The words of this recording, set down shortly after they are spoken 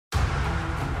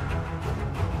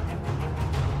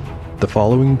The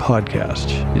following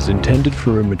podcast is intended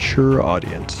for a mature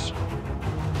audience.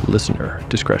 Listener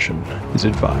discretion is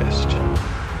advised.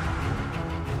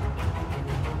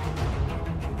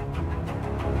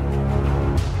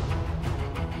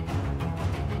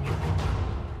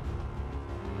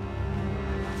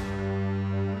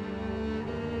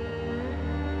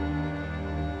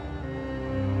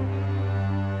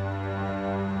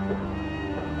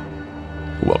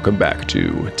 Welcome back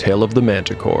to Tale of the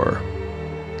Manticore.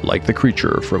 Like the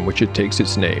creature from which it takes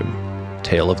its name,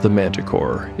 Tale of the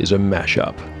Manticore is a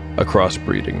mashup, a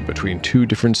crossbreeding between two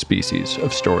different species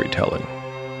of storytelling.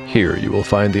 Here you will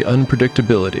find the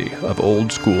unpredictability of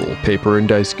old-school paper and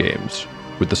dice games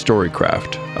with the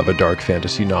storycraft of a dark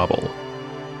fantasy novel.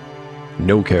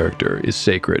 No character is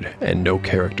sacred, and no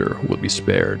character will be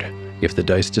spared if the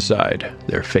dice decide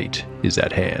their fate is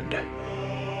at hand.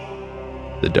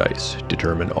 The dice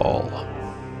determine all.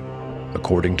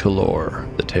 According to lore,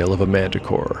 the tale of a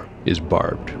manticore is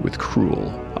barbed with cruel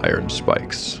iron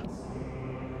spikes.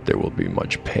 There will be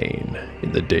much pain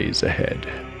in the days ahead.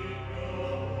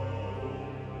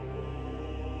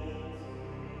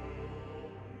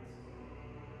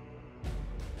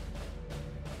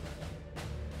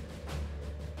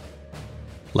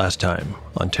 Last time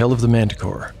on Tale of the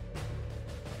Manticore.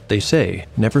 They say,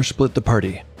 never split the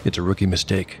party. It's a rookie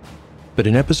mistake. But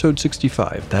in episode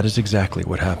 65, that is exactly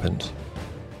what happens.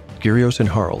 Gyrios and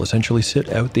Harl essentially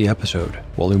sit out the episode,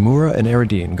 while Umura and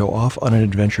Eridine go off on an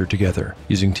adventure together,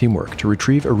 using teamwork to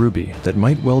retrieve a ruby that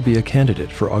might well be a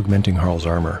candidate for augmenting Harl's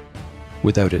armor.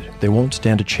 Without it, they won't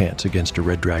stand a chance against a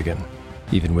red dragon.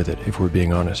 Even with it, if we're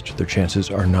being honest, their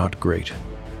chances are not great.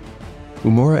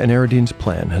 Umura and Eridine's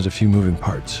plan has a few moving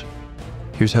parts.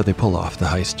 Here's how they pull off the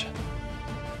heist.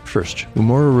 First,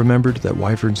 Umura remembered that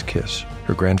Wyvern's Kiss,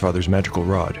 her grandfather's magical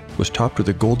rod, was topped with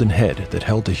a golden head that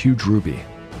held a huge ruby.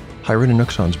 Hyron and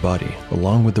Uxon's body,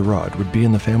 along with the rod, would be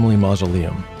in the family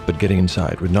mausoleum, but getting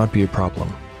inside would not be a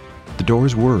problem. The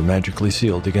doors were magically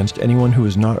sealed against anyone who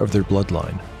was not of their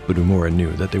bloodline, but Umura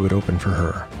knew that they would open for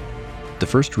her. The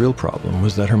first real problem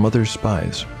was that her mother's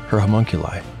spies, her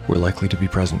homunculi, were likely to be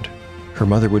present. Her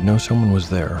mother would know someone was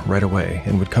there right away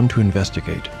and would come to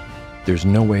investigate. There's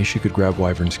no way she could grab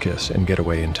Wyvern's Kiss and get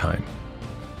away in time.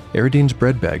 Eridine's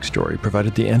bread bag story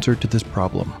provided the answer to this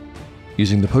problem.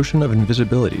 Using the potion of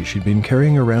invisibility she'd been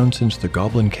carrying around since the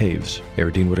Goblin Caves,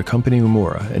 Eridine would accompany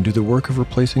Umura and do the work of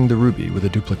replacing the ruby with a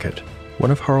duplicate. One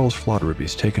of Harl's flawed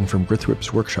rubies taken from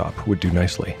Grithwhip's workshop would do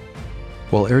nicely.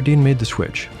 While Eridine made the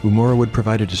switch, Umura would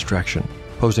provide a distraction,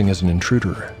 posing as an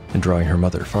intruder and drawing her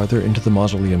mother farther into the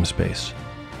mausoleum space.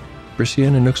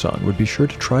 Brissian and Uxon would be sure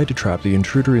to try to trap the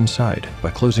intruder inside by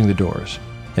closing the doors,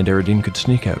 and Eridine could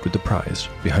sneak out with the prize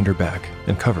behind her back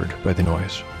and covered by the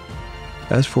noise.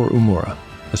 As for Umura,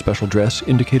 a special dress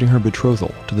indicating her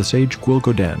betrothal to the sage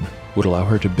Gwilgodan would allow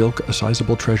her to bilk a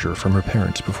sizable treasure from her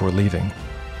parents before leaving.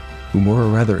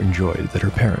 Umura rather enjoyed that her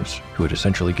parents, who had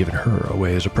essentially given her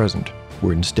away as a present,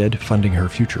 were instead funding her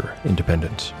future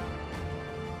independence.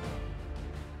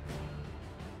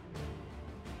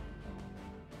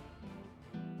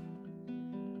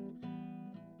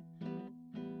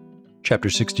 Chapter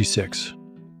 66,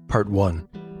 Part 1,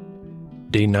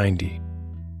 Day 90,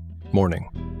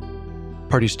 Morning.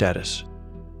 Party status.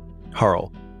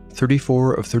 Harl,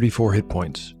 34 of 34 hit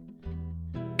points.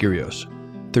 Gyrios,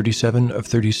 37 of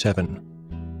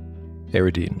 37.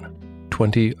 Eridine,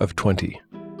 20 of 20.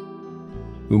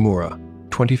 Umura,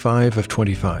 25 of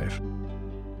 25.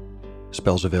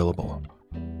 Spells available.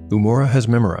 Umura has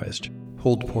memorized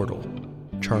Hold Portal,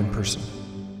 Charm Person,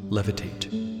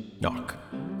 Levitate, Knock,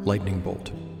 Lightning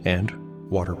Bolt, and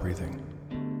Water Breathing.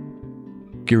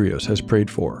 Gyrios has prayed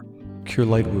for Cure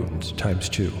Light Wounds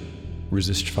 ×2,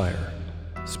 Resist Fire,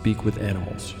 Speak with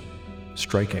Animals,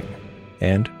 Striking,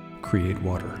 and Create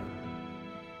Water.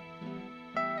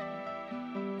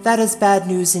 That is bad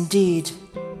news indeed.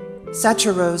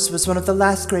 Sacharos was one of the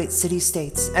last great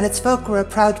city-states, and its folk were a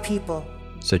proud people,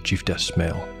 said Chiefess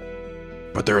Smale.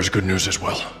 But there is good news as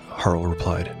well, Harl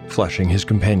replied, flashing his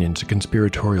companions a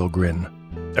conspiratorial grin.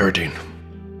 Eridine,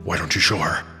 why don't you show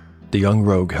her? The young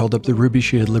rogue held up the ruby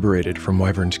she had liberated from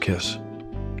Wyvern's Kiss.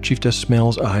 Chiefess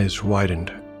Smale's eyes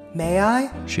widened. May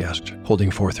I? She asked, holding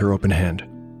forth her open hand.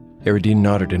 Eridine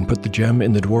nodded and put the gem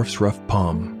in the dwarf's rough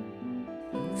palm.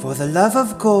 For the love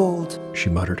of gold, she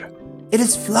muttered. It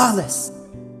is flawless.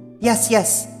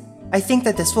 Yes, I think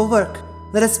that this will work.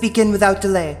 Let us begin without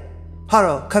delay.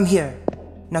 Harl, come here.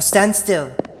 Now stand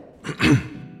still.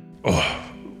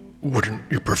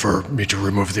 Wouldn't you prefer me to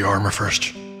remove the armor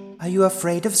first? Are you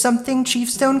afraid of something, Chief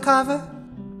Stonecarver?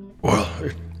 Well,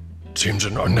 it seems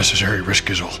an unnecessary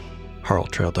risk is all. Harl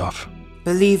trailed off.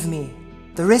 Believe me,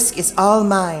 the risk is all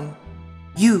mine.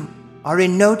 You are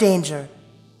in no danger.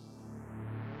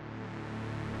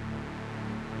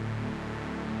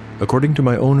 According to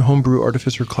my own homebrew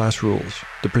artificer class rules,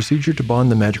 the procedure to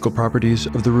bond the magical properties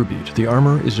of the ruby to the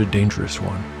armor is a dangerous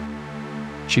one.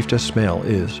 Chieftess Smale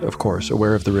is, of course,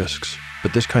 aware of the risks,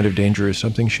 but this kind of danger is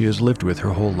something she has lived with her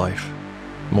whole life.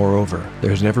 Moreover, there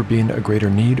has never been a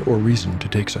greater need or reason to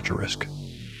take such a risk.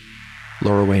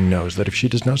 Laura Wayne knows that if she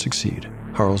does not succeed,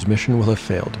 Harl's mission will have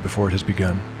failed before it has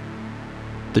begun.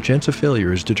 The chance of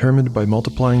failure is determined by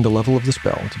multiplying the level of the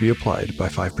spell to be applied by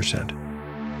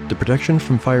 5%. The protection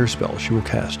from fire spell she will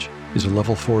cast is a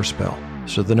level 4 spell,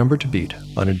 so the number to beat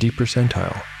on a D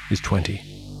percentile is 20.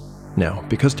 Now,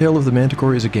 because Tale of the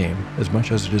Manticore is a game as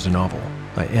much as it is a novel,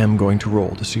 I am going to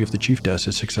roll to see if the Chieftess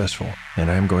is successful,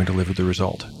 and I am going to live with the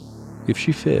result. If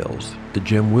she fails, the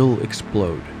gem will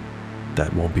explode.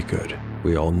 That won't be good.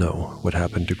 We all know what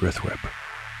happened to Grithwhip.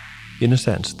 In a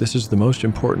sense, this is the most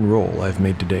important roll I've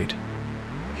made to date.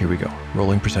 Here we go,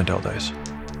 rolling percentile dice.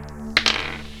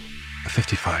 A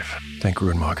 55. Thank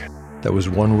Ruinmog. That was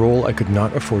one roll I could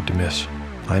not afford to miss.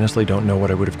 I honestly don't know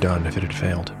what I would have done if it had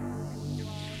failed.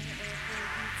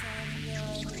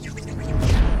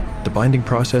 The binding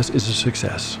process is a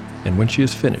success, and when she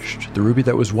is finished, the ruby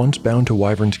that was once bound to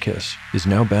Wyvern's Kiss is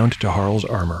now bound to Harl's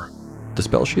armor. The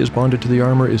spell she has bonded to the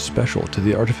armor is special to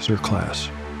the Artificer class.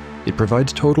 It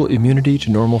provides total immunity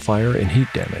to normal fire and heat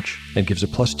damage, and gives a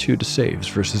 +2 to saves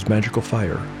versus magical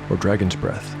fire or dragon's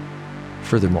breath.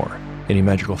 Furthermore, any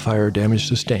magical fire damage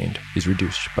sustained is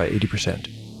reduced by 80%.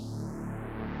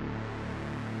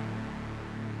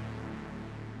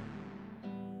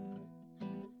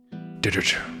 Did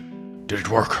it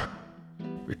work?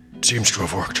 It seems to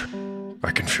have worked.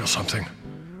 I can feel something.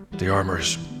 The armor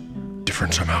is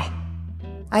different somehow.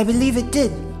 I believe it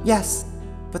did, yes.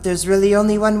 But there's really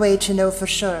only one way to know for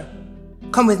sure.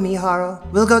 Come with me, Harl.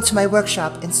 We'll go to my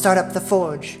workshop and start up the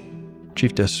forge.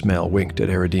 Chieftess Smale winked at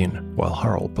Aradine, while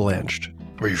Harl blanched.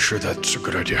 Are you sure that's a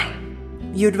good idea?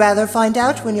 You'd rather find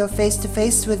out when you're face to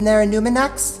face with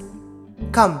Naranuminax?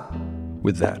 Come.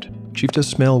 With that, Chieftess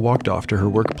Smale walked off to her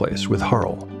workplace with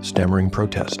Harl, stammering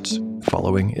protests,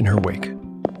 following in her wake.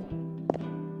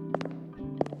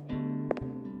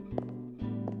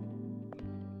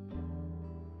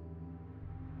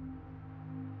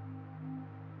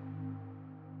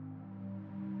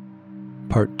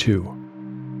 Part 2.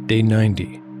 Day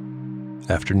 90.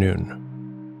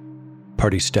 Afternoon.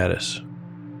 Party status.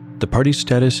 The party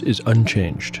status is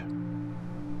unchanged.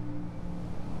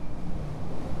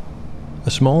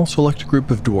 A small, select group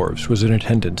of dwarves was in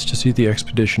attendance to see the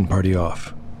expedition party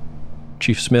off.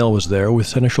 Chief Smale was there with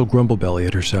Seneschal Grumblebelly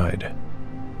at her side.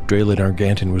 Draylen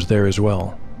Arganton was there as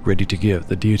well, ready to give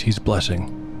the deity's blessing.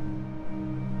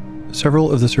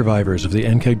 Several of the survivors of the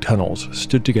Ankeg tunnels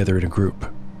stood together in a group.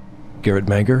 Garrett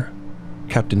Mager,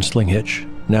 Captain Slinghitch,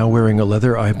 now wearing a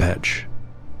leather eye patch,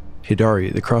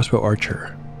 Hidari the crossbow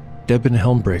archer, Debin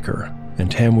Helmbreaker,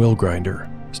 and Tam Willgrinder,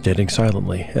 standing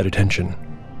silently at attention.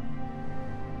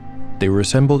 They were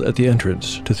assembled at the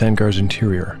entrance to Thangar's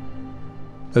interior.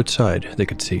 Outside, they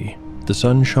could see, the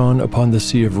sun shone upon the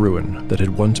sea of ruin that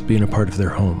had once been a part of their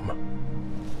home.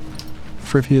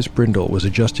 Frivius Brindle was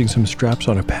adjusting some straps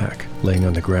on a pack laying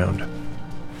on the ground.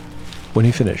 When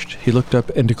he finished, he looked up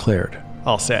and declared,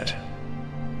 "All set."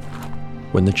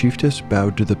 When the Chieftess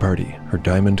bowed to the party, her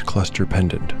diamond cluster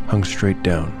pendant hung straight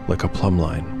down like a plumb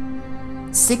line.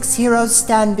 6 heroes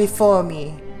stand before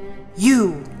me.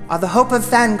 You are the hope of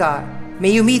Thangar.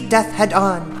 May you meet death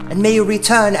head-on, and may you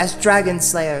return as dragon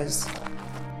slayers.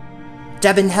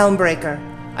 Debin Helmbreaker,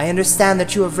 I understand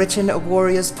that you have written a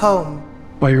warrior's poem.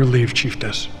 By your leave,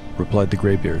 Chieftess. Replied the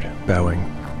Greybeard, bowing.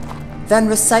 Then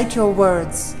recite your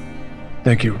words.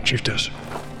 Thank you, Chieftess.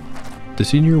 The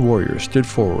senior warrior stood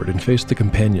forward and faced the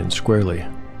companions squarely.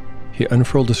 He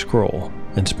unfurled a scroll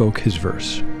and spoke his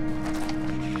verse.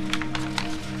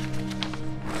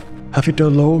 Hafita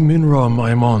lo minram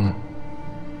aimon.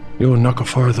 Yo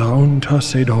nakafartha on ta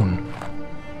sedon.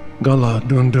 Gala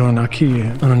dundun aki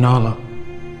ananala.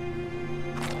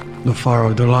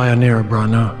 Lufaro delayanir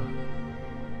brana.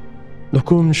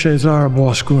 Lokum shezar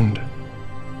boaskund.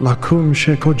 Lakum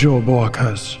she kojo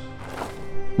boakas.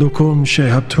 Lukum she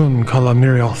haptun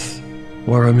kalamirioth.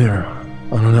 Waramir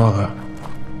ananala.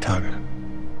 Tag.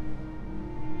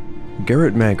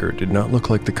 Garrett Mager did not look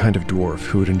like the kind of dwarf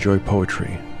who would enjoy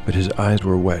poetry, but his eyes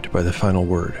were wet by the final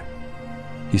word.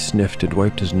 He sniffed and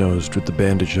wiped his nose with the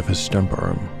bandage of his stump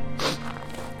arm.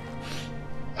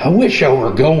 I wish I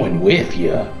were going with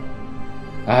you.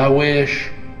 I wish.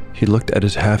 He looked at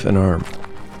his half an arm.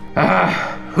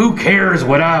 Who cares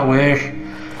what I wish?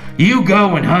 You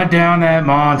go and hunt down that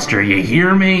monster, you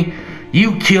hear me?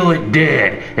 You kill it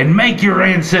dead and make your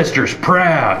ancestors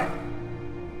proud.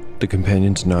 The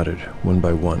companions nodded, one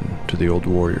by one, to the old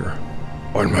warrior.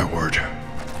 On my word,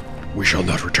 we shall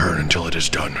not return until it is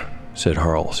done, said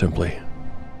Harl simply.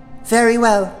 Very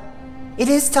well. It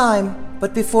is time,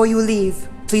 but before you leave,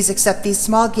 please accept these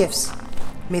small gifts.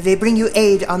 May they bring you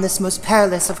aid on this most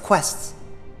perilous of quests.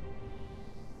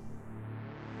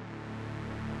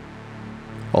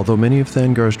 Although many of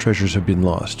Thangar's treasures have been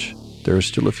lost, there are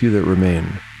still a few that remain,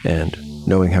 and,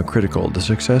 knowing how critical the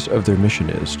success of their mission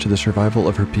is to the survival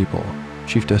of her people,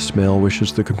 Chieftess Smail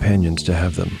wishes the companions to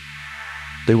have them.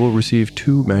 They will receive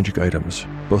 2 magic items,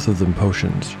 both of them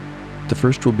potions. The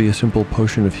first will be a simple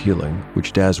potion of healing,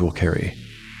 which Daz will carry.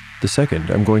 The second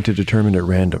I'm going to determine at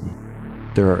random.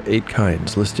 There are 8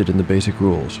 kinds listed in the basic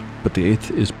rules, but the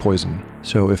 8th is poison,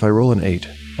 so if I roll an 8,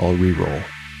 I'll re-roll.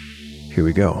 Here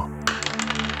we go.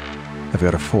 I've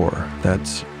got a 4.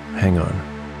 That's... hang on.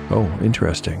 Oh,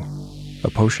 interesting. A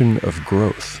potion of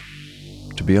growth.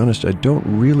 To be honest, I don't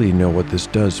really know what this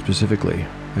does specifically.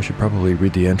 I should probably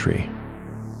read the entry.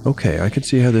 Okay, I can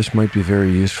see how this might be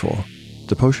very useful.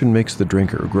 The potion makes the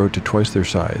drinker grow to twice their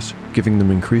size, giving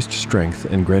them increased strength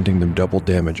and granting them double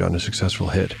damage on a successful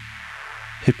hit.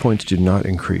 Hit points do not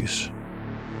increase.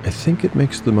 I think it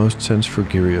makes the most sense for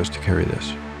Gyrios to carry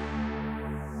this.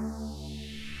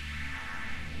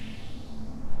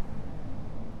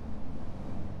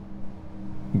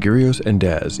 Gyrios and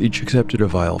Daz each accepted a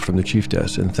vial from the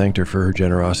Chieftess and thanked her for her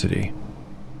generosity.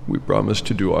 "We promise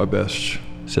to do our best,"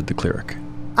 said the cleric.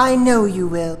 I know you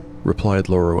will, replied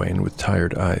Lorraine with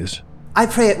tired eyes. I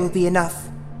pray it will be enough.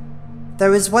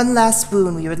 There is one last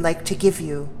boon we would like to give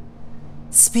you.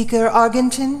 Speaker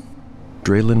Argenton?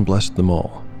 Draylin blessed them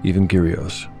all, even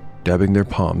Gyrios, dabbing their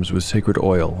palms with sacred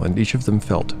oil, and each of them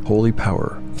felt holy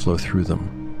power flow through them.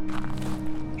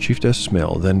 Chieftess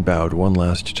Smail then bowed one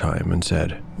last time and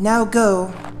said, Now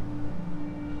go,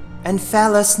 and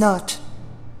fail us not.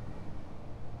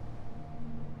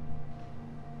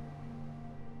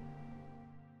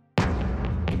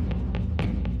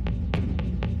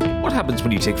 What happens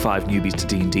when you take 5 newbies to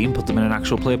D&D and put them in an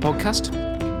actual play podcast?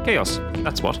 Chaos,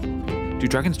 that's what. Do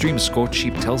Dragons Dream of Scorched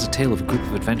Sheep tells a tale of a group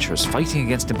of adventurers fighting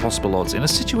against impossible odds in a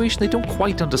situation they don't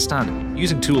quite understand,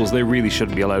 using tools they really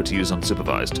shouldn't be allowed to use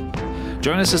unsupervised.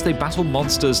 Join us as they battle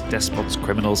monsters, despots,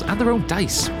 criminals, and their own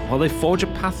dice, while they forge a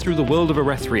path through the world of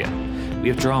Erethria. We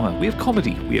have drama, we have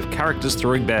comedy, we have characters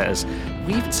throwing bears, and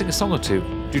we even sing a song or two.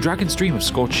 Do Dragons Dream of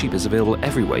Scorched Sheep is available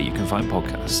everywhere you can find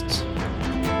podcasts.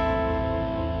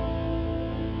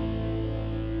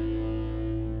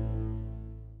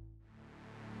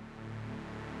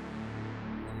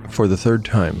 For the 3rd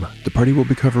time, the party will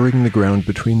be covering the ground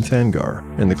between Thangar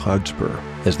and the Cloud Spur,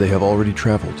 as they have already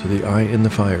traveled to the Eye in the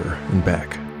Fire and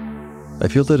back. I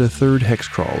feel that a 3rd hex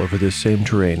crawl over this same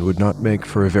terrain would not make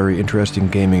for a very interesting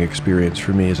gaming experience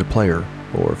for me as a player,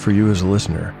 or for you as a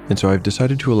listener, and so I've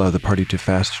decided to allow the party to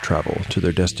fast travel to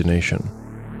their destination.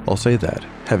 I'll say that,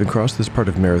 having crossed this part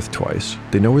of Marith twice,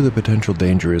 they know where the potential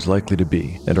danger is likely to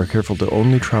be, and are careful to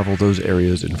only travel those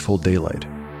areas in full daylight.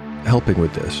 Helping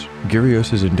with this,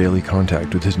 Gyrios is in daily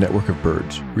contact with his network of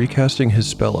birds, recasting his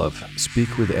spell of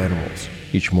Speak with Animals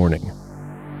each morning.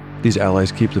 These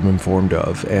allies keep them informed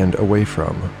of, and away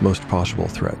from, most possible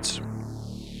threats.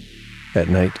 At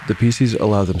night, the PCs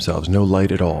allow themselves no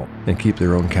light at all, and keep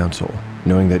their own counsel,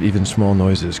 knowing that even small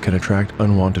noises can attract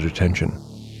unwanted attention.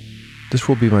 This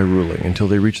will be my ruling until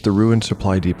they reach the ruined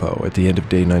supply depot at the end of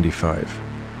day 95.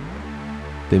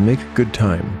 They make good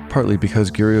time, partly because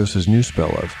Gyrios' new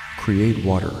spell of Create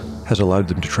Water has allowed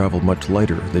them to travel much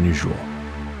lighter than usual.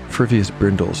 Frivius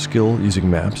Brindle's skill using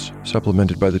maps,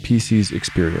 supplemented by the PC's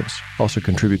experience, also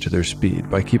contribute to their speed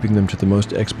by keeping them to the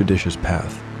most expeditious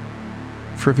path.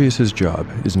 Frivius' job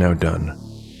is now done.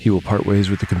 He will part ways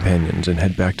with the companions and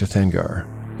head back to Thangar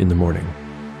in the morning.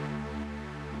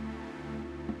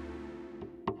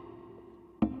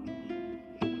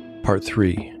 Part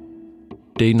 3.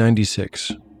 Day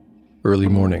 96. Early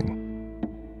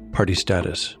morning. Party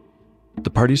status. The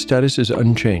party's status is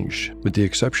unchanged, with the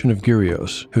exception of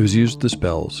Gyrios, who has used the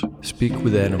spells Speak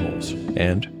with Animals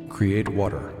and Create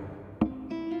Water.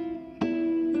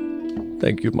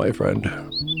 Thank you, my friend.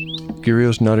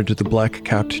 Gyrios nodded to the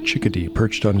black-capped chickadee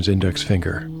perched on his index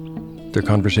finger. Their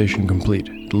conversation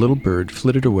complete, the little bird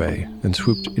flitted away and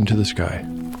swooped into the sky.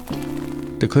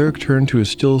 The cleric turned to his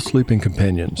still sleeping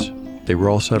companions. They were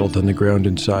all settled on the ground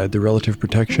inside the relative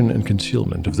protection and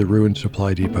concealment of the ruined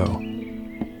supply depot.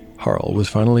 Harl was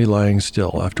finally lying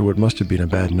still after what must have been a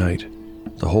bad night.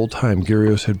 The whole time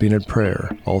Gyrios had been at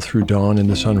prayer, all through dawn and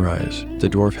the sunrise, the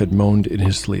dwarf had moaned in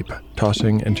his sleep,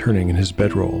 tossing and turning in his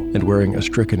bedroll and wearing a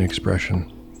stricken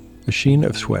expression. A sheen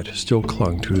of sweat still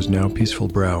clung to his now peaceful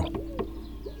brow.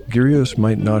 Gyrios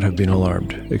might not have been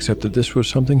alarmed, except that this was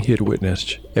something he had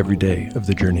witnessed every day of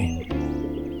the journey.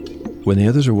 When the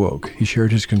others awoke, he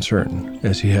shared his concern,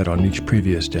 as he had on each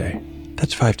previous day.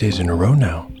 "That's 5 days in a row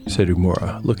now," said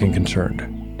Umura, looking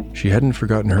concerned. She hadn't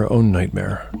forgotten her own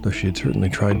nightmare, though she had certainly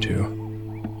tried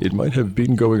to. "It might have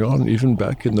been going on even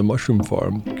back in the mushroom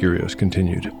farm," Gyrios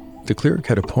continued. The cleric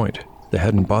had a point. They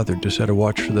hadn't bothered to set a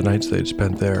watch for the nights they had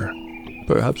spent there.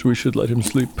 "Perhaps we should let him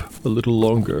sleep a little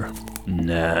longer."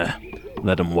 Nah,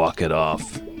 let him walk it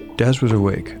off. Daz was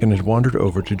awake and had wandered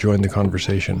over to join the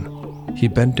conversation. He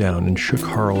bent down and shook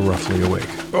Harl roughly awake.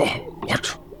 Oh,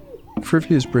 what?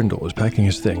 Frivius Brindle was packing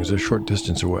his things a short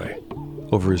distance away.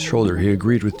 Over his shoulder, he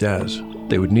agreed with Daz.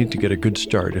 They would need to get a good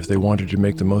start if they wanted to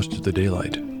make the most of the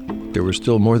daylight. There was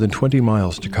still more than 20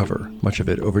 miles to cover, much of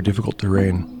it over difficult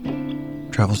terrain.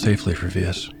 "Travel safely,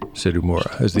 Frivius," said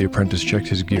Umura as the apprentice checked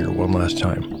his gear one last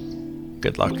time.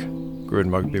 "Good luck.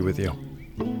 Gruenmug be with you."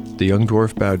 The young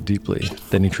dwarf bowed deeply,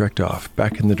 then he trekked off,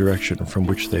 back in the direction from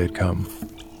which they had come.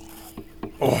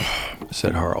 "Oh,"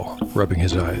 said Harl, rubbing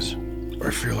his eyes. "I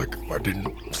feel like I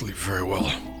didn't sleep very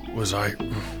well. Was I?"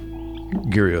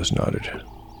 Gyrios nodded.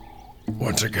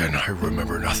 "Once again, I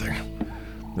remember nothing.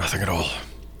 Nothing at all.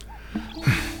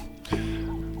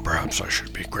 Perhaps I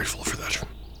should be grateful for that."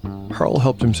 Harl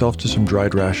helped himself to some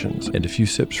dried rations and a few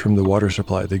sips from the water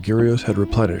supply that Gyrios had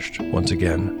replenished, once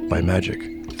again, by magic.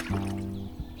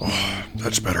 "Oh,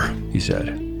 that's better," he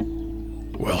said.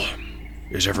 "Well,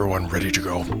 is everyone ready to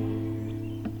go?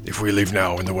 If we leave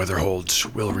now and the weather holds,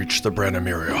 we'll reach the Branna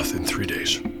Mirioth in 3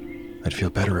 days." "I'd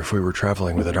feel better if we were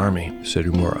traveling with an army," said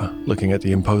Umura, looking at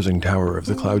the imposing tower of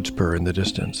the Cloud Spur in the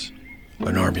distance.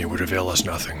 "An army would avail us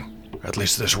nothing. At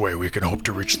least this way we can hope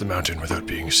to reach the mountain without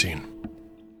being seen."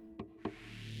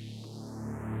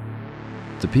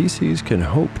 The PCs can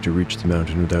hope to reach the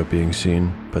mountain without being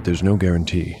seen, but there's no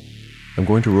guarantee. I'm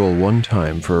going to roll one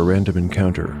time for a random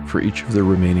encounter for each of the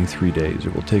remaining 3 days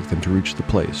it will take them to reach the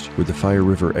place where the Fire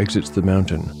River exits the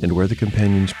mountain and where the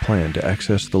companions plan to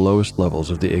access the lowest levels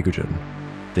of the Aegogen.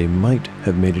 They might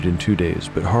have made it in 2 days,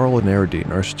 but Harl and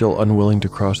Aradine are still unwilling to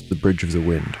cross the Bridge of the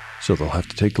Wind, so they'll have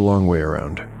to take the long way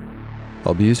around.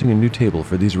 I'll be using a new table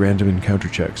for these random encounter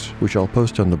checks, which I'll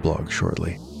post on the blog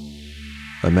shortly.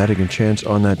 I'm adding a chance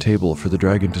on that table for the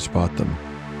dragon to spot them.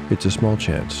 It's a small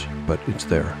chance, but it's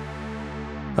there.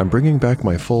 I'm bringing back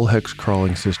my full hex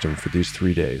crawling system for these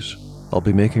 3 days. I'll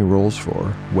be making rolls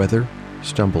for weather,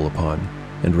 stumble upon,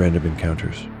 and random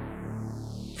encounters.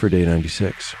 For day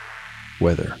 96,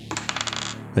 weather.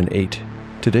 An 8.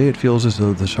 Today it feels as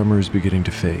though the summer is beginning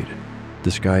to fade.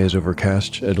 The sky is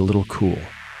overcast and a little cool.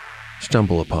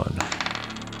 Stumble upon.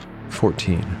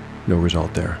 14. No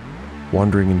result there.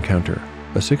 Wandering encounter.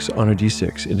 A 6 on a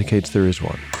d6 indicates there is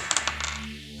one.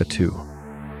 A 2.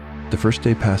 The first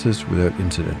day passes without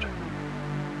incident.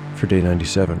 For day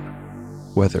 97,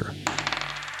 weather.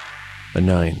 A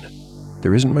 9.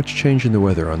 There isn't much change in the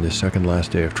weather on this second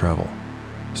last day of travel.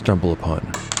 Stumble upon.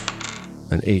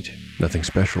 An 8. Nothing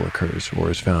special occurs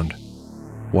or is found.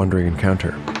 Wandering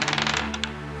encounter.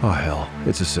 Oh hell,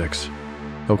 it's a 6.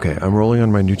 Okay, I'm rolling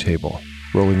on my new table.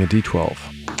 Rolling a d12.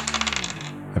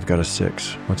 I've got a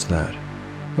 6. What's that?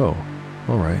 Oh,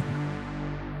 alright.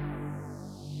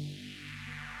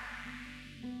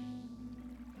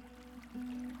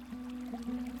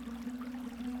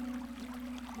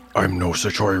 "I'm no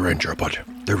Satori Ranger, but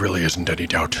there really isn't any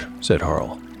doubt," said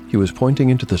Harl. He was pointing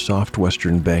into the soft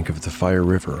western bank of the Fire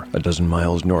River, a dozen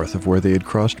miles north of where they had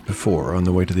crossed before on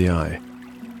the way to the Eye.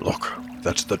 "Look,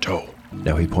 that's the toe.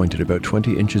 Now he pointed about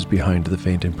 20 inches behind the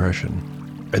faint impression.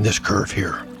 And this curve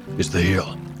here is the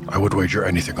heel. I would wager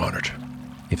anything on it."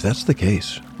 If that's the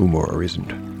case, Umura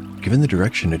reasoned, given the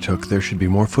direction it took, there should be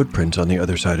more footprints on the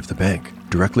other side of the bank,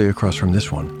 directly across from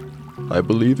this one. "I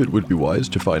believe it would be wise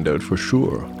to find out for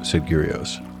sure," said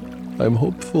Gyrios. "I'm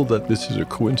hopeful that this is a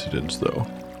coincidence, though.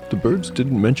 The birds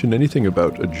didn't mention anything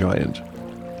about a giant."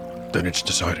 "Then it's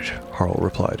decided," Harl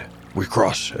replied. "We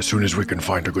cross as soon as we can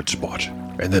find a good spot,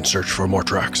 and then search for more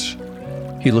tracks."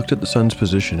 He looked at the sun's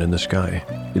position in the sky.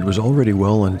 It was already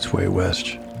well on its way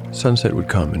west. Sunset would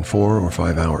come in 4 or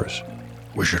 5 hours.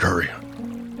 "We should hurry."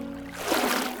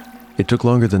 It took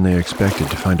longer than they expected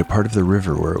to find a part of the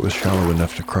river where it was shallow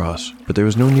enough to cross, but there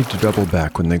was no need to double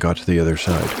back when they got to the other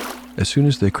side. As soon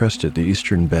as they crested the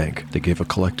eastern bank, they gave a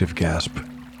collective gasp.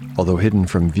 Although hidden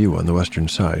from view on the western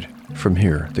side, from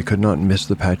here they could not miss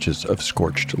the patches of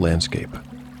scorched landscape.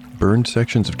 Burned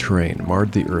sections of terrain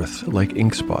marred the earth like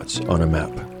ink spots on a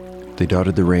map. They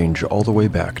dotted the range all the way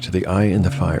back to the eye in the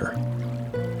fire.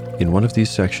 In one of these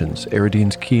sections,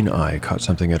 Eredine's keen eye caught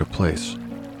something out of place.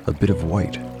 A bit of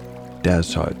white. Daz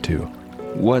saw it too.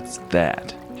 What's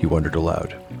that? He wondered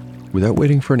aloud. Without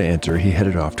waiting for an answer, he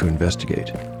headed off to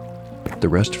investigate. The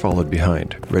rest followed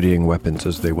behind, readying weapons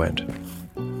as they went.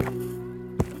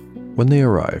 When they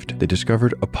arrived, they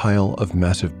discovered a pile of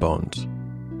massive bones.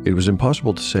 It was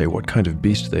impossible to say what kind of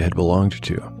beast they had belonged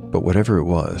to, but whatever it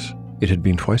was, it had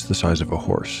been twice the size of a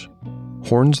horse.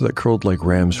 Horns that curled like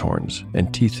ram's horns,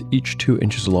 and teeth each 2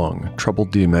 inches long,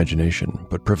 troubled the imagination,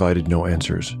 but provided no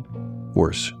answers.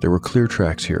 Worse, there were clear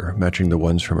tracks here, matching the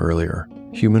ones from earlier.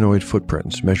 Humanoid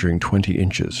footprints measuring 20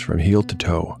 inches from heel to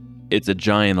toe. It's a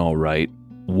giant, all right.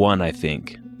 1, I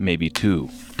think. Maybe 2.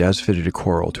 Daz fitted a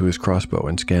quarrel to his crossbow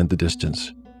and scanned the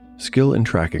distance. Skill in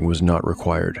tracking was not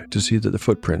required to see that the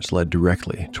footprints led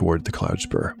directly toward the cloud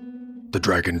spur. The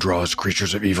dragon draws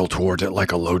creatures of evil towards it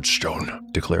like a lodestone,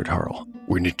 declared Harl.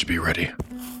 We need to be ready.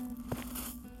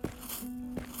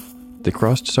 They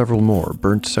crossed several more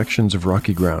burnt sections of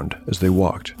rocky ground as they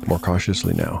walked, more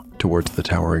cautiously now, towards the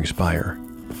towering spire.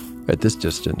 At this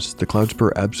distance, the cloud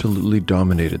spur absolutely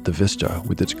dominated the vista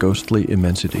with its ghostly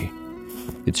immensity.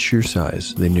 Its sheer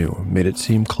size, they knew, made it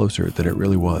seem closer than it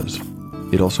really was.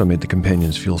 It also made the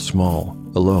companions feel small.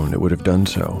 Alone, it would have done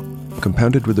so.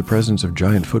 Compounded with the presence of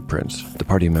giant footprints, the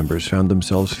party members found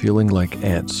themselves feeling like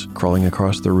ants crawling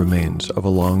across the remains of a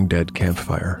long-dead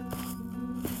campfire.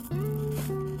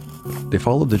 They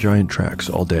followed the giant tracks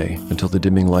all day until the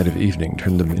dimming light of evening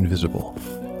turned them invisible.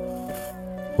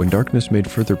 When darkness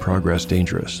made further progress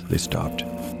dangerous, they stopped.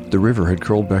 The river had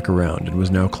curled back around and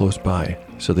was now close by,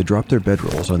 so they dropped their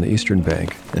bedrolls on the eastern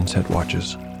bank and set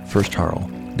watches. First Harl,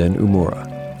 then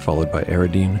Umura, followed by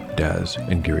Eredine, Daz,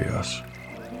 and Gyrios.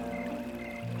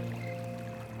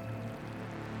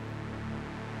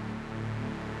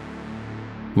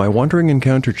 My wandering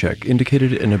encounter check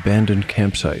indicated an abandoned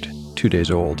campsite, 2 days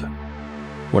old.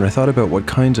 When I thought about what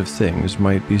kinds of things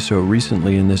might be so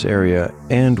recently in this area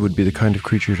and would be the kind of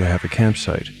creature to have a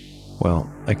campsite, well,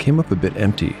 I came up a bit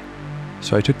empty.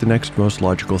 So I took the next most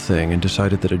logical thing and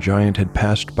decided that a giant had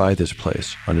passed by this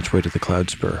place on its way to the cloud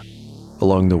spur.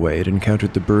 Along the way, it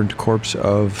encountered the burned corpse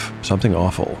of something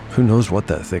awful. Who knows what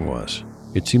that thing was?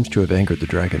 It seems to have angered the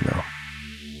dragon, though.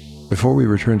 Before we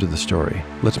return to the story,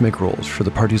 let's make rolls for the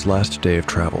party's last day of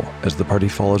travel, as the party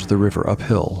follows the river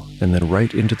uphill and then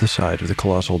right into the side of the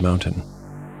colossal mountain.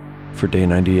 For day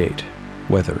 98,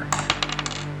 weather.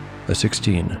 A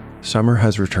 16. Summer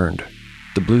has returned.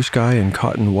 The blue sky and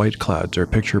cotton white clouds are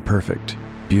picture perfect,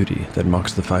 beauty that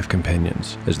mocks the 5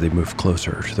 companions as they move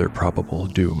closer to their probable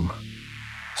doom.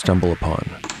 Stumble upon.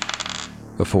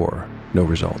 A 4. No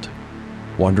result.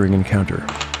 Wandering encounter.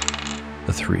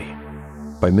 A 3.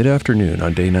 By mid-afternoon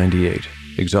on day 98,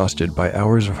 exhausted by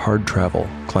hours of hard travel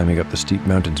climbing up the steep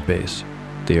mountain's base,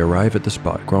 they arrive at the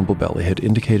spot Grumblebelly had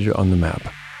indicated on the map,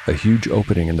 a huge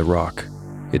opening in the rock.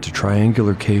 It's a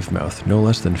triangular cave mouth no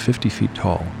less than 50 feet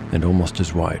tall and almost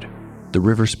as wide. The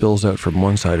river spills out from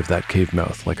one side of that cave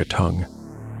mouth like a tongue.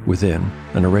 Within,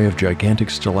 an array of gigantic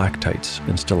stalactites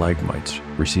and stalagmites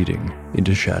receding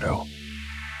into shadow.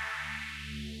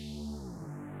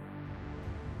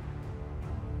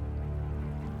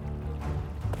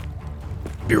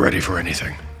 Be ready for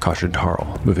anything, cautioned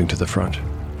Harl, moving to the front.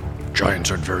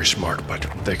 Giants aren't very smart, but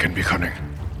they can be cunning.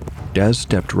 Daz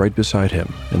stepped right beside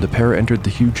him, and the pair entered the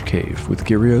huge cave with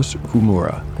Gyrios,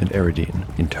 Umura, and Eredine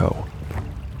in tow.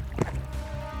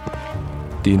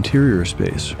 The interior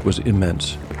space was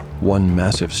immense. One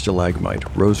massive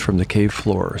stalagmite rose from the cave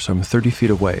floor some 30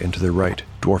 feet away and to the right,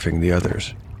 dwarfing the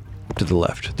others. To the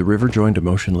left, the river joined a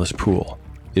motionless pool.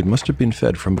 It must have been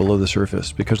fed from below the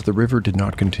surface because the river did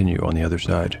not continue on the other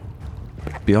side.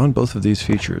 Beyond both of these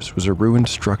features was a ruined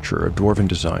structure of dwarven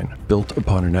design built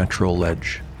upon a natural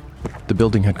ledge. The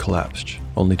building had collapsed.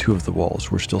 Only 2 of the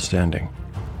walls were still standing.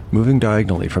 Moving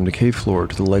diagonally from the cave floor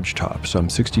to the ledge top, some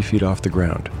 60 feet off the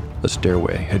ground, a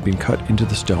stairway had been cut into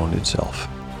the stone itself.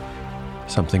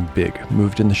 Something big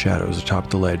moved in the shadows atop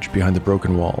the ledge behind the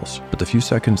broken walls, but the few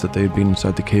seconds that they had been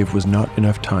inside the cave was not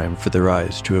enough time for their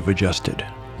eyes to have adjusted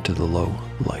to the low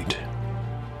light.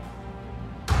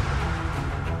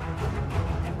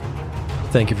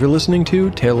 Thank you for listening to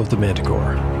Tale of the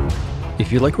Manticore.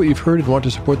 If you like what you've heard and want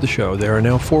to support the show, there are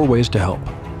now 4 ways to help.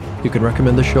 You can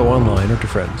recommend the show online or to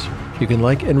friends. You can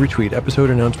like and retweet episode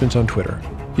announcements on Twitter.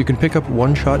 You can pick up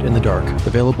One Shot in the Dark,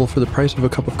 available for the price of a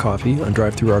cup of coffee on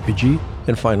DriveThruRPG.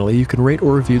 And finally, you can rate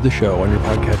or review the show on your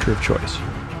podcatcher of choice.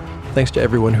 Thanks to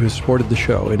everyone who has supported the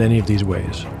show in any of these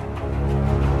ways.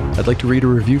 I'd like to read a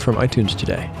review from iTunes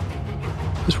today.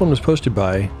 This one was posted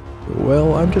by,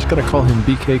 well, I'm just going to call him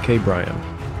BKK Brian.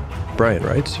 Brian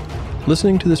writes,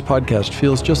 listening to this podcast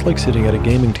feels just like sitting at a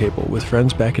gaming table with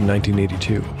friends back in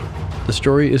 1982. The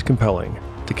story is compelling.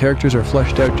 The characters are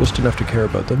fleshed out just enough to care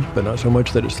about them, but not so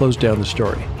much that it slows down the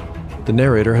story. The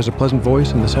narrator has a pleasant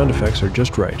voice and the sound effects are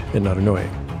just right and not annoying.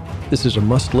 This is a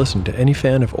must-listen to any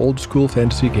fan of old-school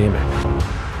fantasy gaming.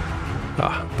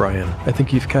 Ah, Brian, I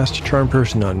think you've cast a charm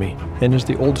person on me, and is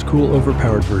the old-school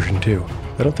overpowered version too.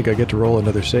 I don't think I get to roll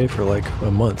another save for like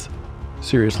a month.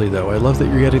 Seriously though, I love that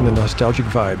you're getting the nostalgic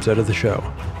vibes out of the show.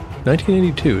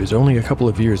 1982 is only a couple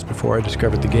of years before I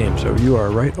discovered the game, so you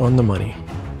are right on the money.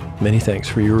 Many thanks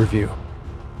for your review.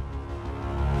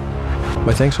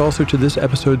 My thanks also to this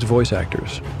episode's voice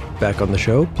actors. Back on the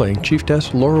show, playing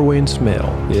Chieftess Laura Wayne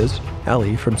Smale is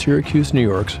Allie from Syracuse, New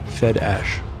York's Fed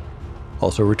Ash.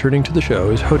 Also returning to the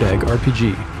show is Hodag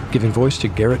RPG, giving voice to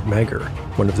Garrett Magger,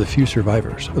 one of the few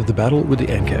survivors of the battle with the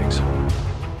Ankegs.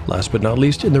 Last but not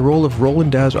least, in the role of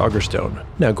Roland Daz Augerstone,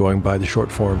 now going by the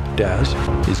short form Daz,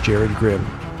 is Jared Grimm.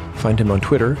 Find him on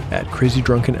Twitter at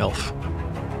CrazyDrunkenElf.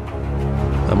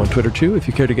 I'm on Twitter too. If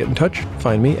you care to get in touch,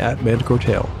 find me at Manticore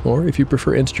Tale, or if you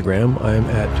prefer Instagram, I'm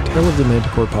at Tale of the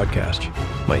Manticore Podcast.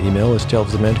 My email is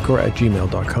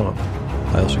taleofthemanticore@gmail.com.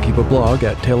 I also keep a blog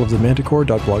at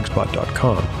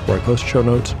taleofthemanticore.blogspot.com, where I post show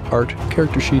notes, art,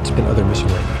 character sheets, and other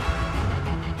miscellany.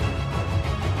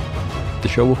 The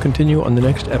show will continue on the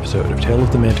next episode of Tale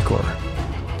of the Manticore,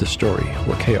 the story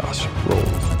where chaos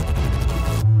rolls.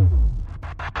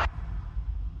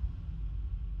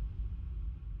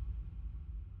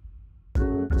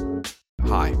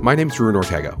 Hi, my name's Ruin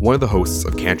Ortega, one of the hosts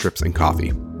of Cantrips and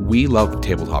Coffee. We love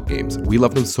tabletop games. We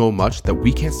love them so much that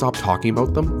we can't stop talking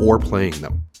about them or playing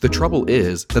them. The trouble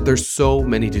is that there's so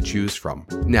many to choose from.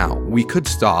 Now, we could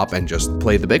stop and just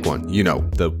play the big one, you know,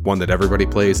 the one that everybody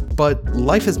plays, but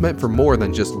life is meant for more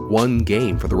than just one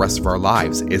game for the rest of our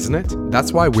lives, isn't it?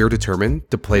 That's why we're determined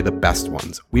to play the best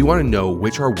ones. We want to know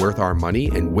which are worth our money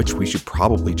and which we should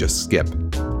probably just skip.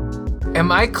 Am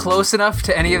I close enough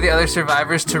to any of the other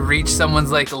survivors to reach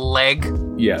someone's, leg?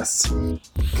 Yes.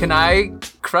 Can I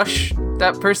crush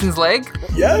that person's leg?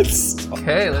 Yes!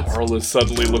 Okay, let's... Carl is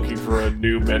suddenly looking for a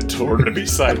new mentor to be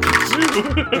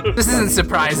sidekick to. This isn't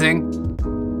surprising.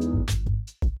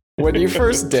 When you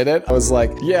first did it, I was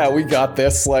like, yeah, we got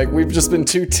this. We've just been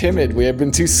too timid. We have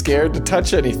been too scared to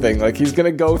touch anything. He's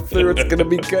gonna go through. It's gonna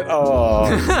be good.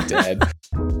 Oh, he's dead.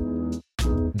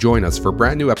 Join us for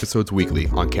brand new episodes weekly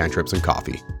on Cantrips and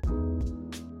Coffee.